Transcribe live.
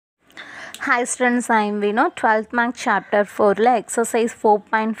Hi students, I am Vino. 12th Math Chapter 4 exercise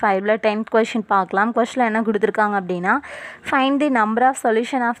 4.5 10th question பார்க்கலாம். Question என்ன கொடுத்திருக்காங்க அப்படினா find the number of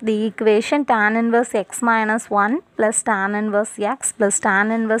solution of the equation tan inverse x minus 1 plus tan inverse x plus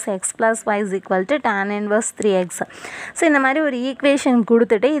tan inverse x plus y is equal to tan inverse 3x. So இந்த மாதிரி ஒரு equation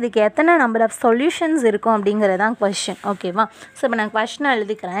கொடுத்துட்டு இதுக்கு எத்தனை number of solutions இருக்கும் அப்படிங்கிறதான் question. ஓகேவா? So இப்போ நான் கொஷினை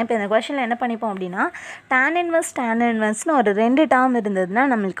எழுதிக்கிறேன். இப்போ இந்த கொஷனில் என்ன பண்ணிப்போம் அப்படின்னா tan inverseனு ஒரு 2 டேர்ம் இருந்ததுன்னா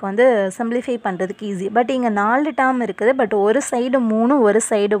நம்மளுக்கு வந்து சிம்பிளிஃபை பண்ணுறதுக்கு ஈஸி. பட் இங்கே 4 டேர்ம் இருக்குது. பட் ஒரு சைடு 3 ஒரு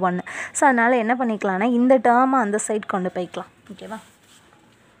சைடு 1. ஸோ அதனால் என்ன பண்ணிக்கலாம்னா இந்த டேர்மை அந்த சைடு கொண்டு போய்க்கலாம். ஓகேவா?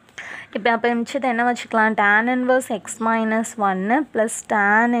 இப்போ அப்போ மிச்சத்தை என்ன வச்சுக்கலாம்? tan inverse x minus 1 plus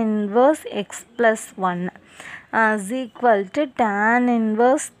tan inverse x plus 1 is equal to tan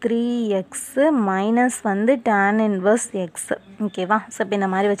inverse 3x minus வந்து tan inverse x. ஓகேவா? ஸோ இப்போ இந்த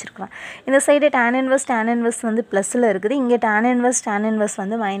மாதிரி வச்சுருக்கலாம். இந்த சைடு tan inverse வந்து ப்ளஸில் இருக்குது. இங்கே tan inverse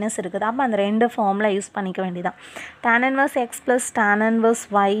வந்து மைனஸ் இருக்குது. அப்போ அந்த ரெண்டு ஃபார்மில் யூஸ் பண்ணிக்க வேண்டியதான். tan inverse x plus tan inverse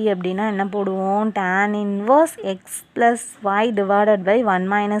y அப்படின்னா என்ன போடுவோம்? tan inverse x plus y divided by 1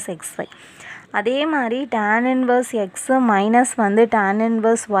 minus xy. அதே மாதிரி tan inverse x மைனஸ் வந்து tan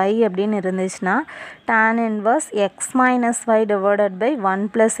inverse y அப்படின்னு இருந்துச்சுன்னா tan inverse x minus y divided by 1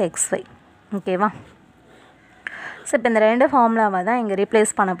 plus xy. ஓகேவா? So இப்போ இந்த ரெண்டு ஃபார்முலாவை தான் இங்கே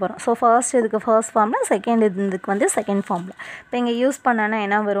ரீப்ளேஸ் பண்ண போகிறோம். ஸோ ஃபர்ஸ்ட் இதுக்கு ஃபர்ஸ்ட் ஃபார்முலா, செகண்ட் இதுக்கு வந்து செகண்ட் ஃபார்முலா. இப்போ இங்கே யூஸ் பண்ணோன்னா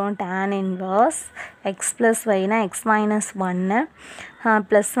என்ன வரும்? tan inverse x plus yனா x minus 1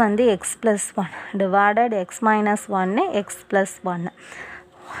 plus வந்து x plus 1 divided x minus 1 x plus 1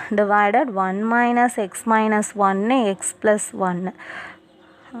 divided 1 minus x minus 1 x plus 1.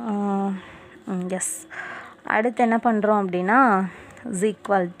 S. அடுத்து என்ன பண்ணுறோம் அப்படின்னா is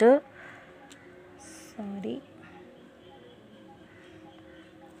equal to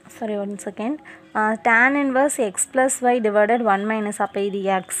sorry 1 second tan inverse x plus y divided 1 minus அப்போ இது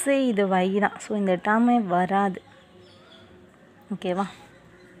x இது y தான். So இந்த டேர்மே வராது. ஓகேவா?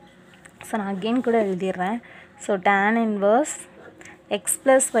 ஸோ நான் அகெயின் கூட எழுதிடுறேன். So tan inverse x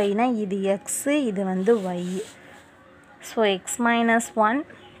plus yனா இது x இது வந்து y. So x minus 1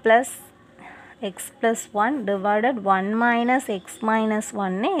 plus x plus 1 divided 1 minus x minus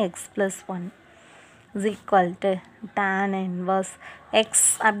 1 x plus 1 is equal to tan inverse x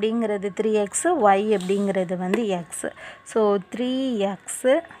அப்படிங்கிறது 3x, y அப்படிங்கிறது வந்து x. So 3x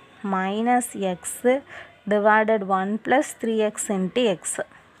minus x divided 1 plus 3x into x.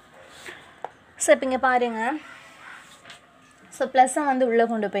 So இப்போ இங்கே பாருங்கள். So ப்ளஸ்ஸை வந்து உள்ளே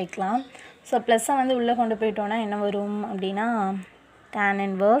கொண்டு போய்க்கலாம். ஸோ ப்ளஸ்ஸை வந்து உள்ளே கொண்டு போயிட்டோன்னா என்ன வரும் அப்படின்னா tan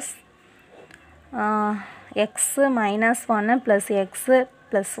inverse x minus 1 plus x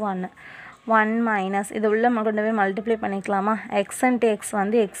plus 1 1 minus இது உள்ளே கொண்டு போய் மல்டிப்ளை பண்ணிக்கலாமா? x into x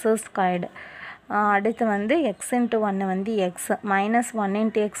வந்து x ஸ்கொயர்டு. அடுத்து வந்து x into 1 வந்து x minus 1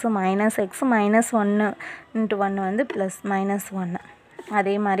 into x minus x minus 1 into 1 வந்து plus minus 1.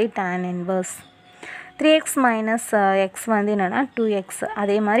 அதே மாதிரி tan inverse 3x minus x வந்து என்னென்னா 2x.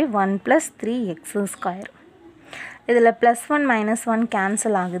 அதே மாதிரி 1 plus 3x ஸ்கொயர். இதில் ப்ளஸ் 1 மைனஸ் 1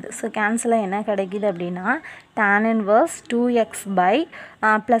 கேன்சல் ஆகுது. ஸோ கேன்சலாக என்ன கிடைக்கிது அப்படின்னா tan inverse 2x by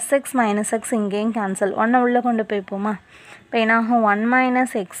plus X minus X இங்கேயும் கேன்சல். 1 உள்ளே கொண்டு போய்ப்போமா? இப்போ என்னாகும்? 1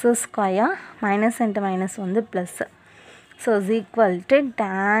 minus X square minus into minus வந்து plus. So is equal to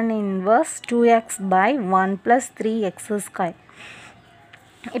tan inverse 2x by 1 plus 3x square.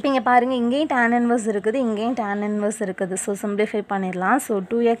 இப்போ இங்கே பாருங்கள், இங்கேயும் tan inverse இருக்குது, இங்கேயும் tan inverse இருக்குது. ஸோ சிம்பிளிஃபை பண்ணிடலாம். So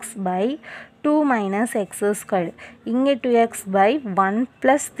 2x by 2 minus x squared. இங்கே 2x by 1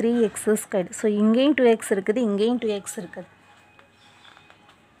 plus 3x squared. So இங்கேயும் 2x இருக்குது, இங்கேயும் 2x இருக்குது.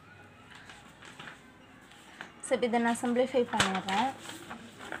 ஸோ இப்போ இதை நான் சிம்பிளிஃபை பண்ணிடுறேன்.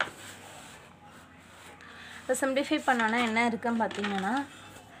 இப்போ சிம்பிளிஃபை பண்ணோன்னா என்ன இருக்குன்னு பார்த்தீங்கன்னா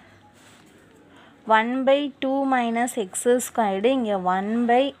 1 by 2 minus x ஸ்கொயர்டு. இங்கே 1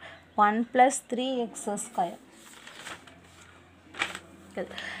 by 1 plus 3x ஸ்கொயர்.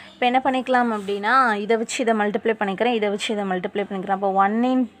 இப்போ என்ன பண்ணிக்கலாம் அப்படின்னா இதை வச்சு இதை மல்டிப்ளை பண்ணிக்கிறேன், இதை வச்சு இதை மல்டிப்ளை பண்ணிக்கிறேன். அப்போ 1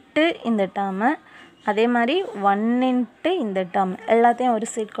 இன்ட்டு இந்த டேர்மு, அதே மாதிரி 1 இன்ட்டு இந்த டேர்ம் எல்லாத்தையும் ஒரு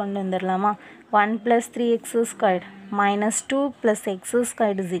சைட் கொண்டு வந்துடலாமா? 1 plus 3x squared minus 2 plus x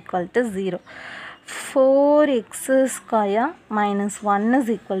squared is equal to 0. 4x square minus 1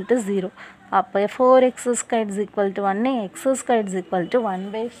 is equal to 0. அப்போ 4x squared is equal to 1, x squared is equal to 1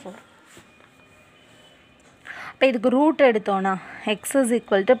 by 4. இப்போ இதுக்கு ரூட் எடுத்தோன்னா x is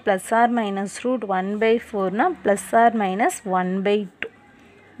equal to plus or minus root 1 by 4னா plus or minus 1 by 2.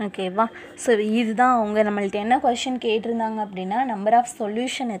 ஓகேவா? So இதுதான் அவங்க நம்மள்ட்ட என்ன question கேட்டிருந்தாங்க அப்படின்னா நம்பர் ஆஃப்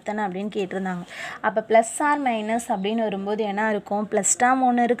சொல்யூஷன் எத்தனை அப்படின்னு கேட்டிருந்தாங்க. அப்போ ப்ளஸ் ஆர் மைனஸ் அப்படின்னு வரும்போது என்ன இருக்கும்? ப்ளஸ் டேர்ம்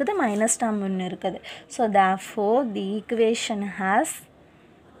ஒன்று இருக்குது, மைனஸ் டேர்ம் ஒன்று இருக்குது. So therefore the equation has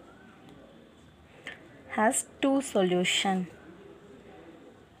has 2 solution.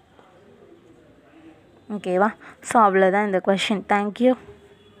 ஓகேவா? ஸோ அவ்வளோதான் இந்த கொஷின். தேங்க்யூ.